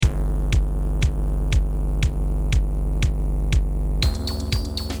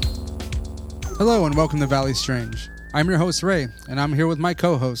Hello and welcome to Valley Strange. I'm your host Ray, and I'm here with my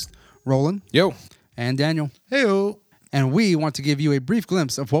co-host Roland. Yo. And Daniel. Heyo. And we want to give you a brief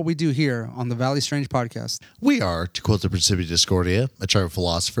glimpse of what we do here on the Valley Strange podcast. We are, to quote the Principia Discordia, a tribe of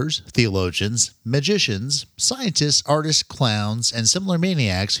philosophers, theologians, magicians, scientists, artists, clowns, and similar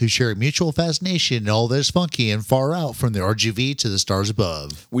maniacs who share a mutual fascination in all that is funky and far out from the RGV to the stars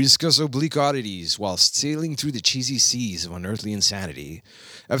above. We discuss oblique oddities while sailing through the cheesy seas of unearthly insanity.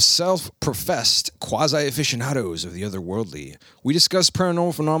 Of self-professed quasi-aficionados of the otherworldly, we discuss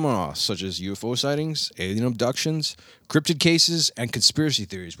paranormal phenomena such as UFO sightings, alien abductions, cryptid cases, and conspiracy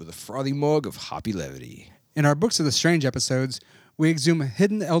theories with a frothy mug of hoppy levity. In our Books of the Strange episodes, we exhume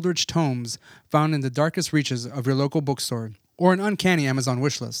hidden eldritch tomes found in the darkest reaches of your local bookstore or an uncanny Amazon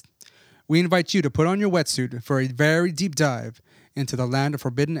wishlist. We invite you to put on your wetsuit for a very deep dive into the land of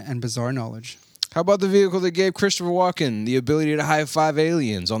forbidden and bizarre knowledge. How about the vehicle that gave Christopher Walken the ability to high-five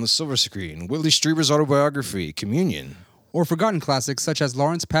aliens on the silver screen? Whitley Strieber's autobiography, Communion. Or forgotten classics such as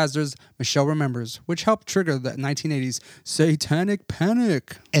Lawrence Pazder's Michelle Remembers, which helped trigger the 1980s satanic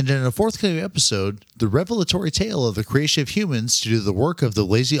panic. And in a forthcoming episode, the revelatory tale of the creation of humans to do the work of the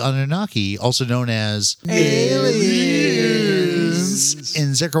lazy Anunnaki, also known as aliens,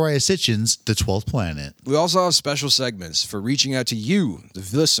 in Zechariah Sitchin's The 12th Planet. We also have special segments for reaching out to you,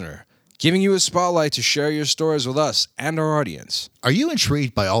 the listener, giving you a spotlight to share your stories with us and our audience. Are you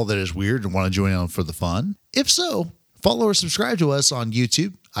intrigued by all that is weird and want to join in for the fun? If so, follow or subscribe to us on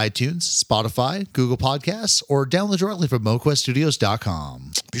YouTube, iTunes, Spotify, Google Podcasts, or download directly from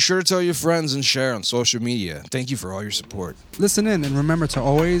MoQuestStudios.com. Be sure to tell your friends and share on social media. Thank you for all your support. Listen in and remember to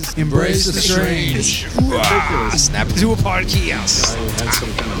always embrace the strange. Snap into a podcast. Guy who had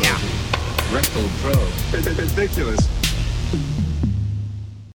some kind of rectal probe. Ridiculous.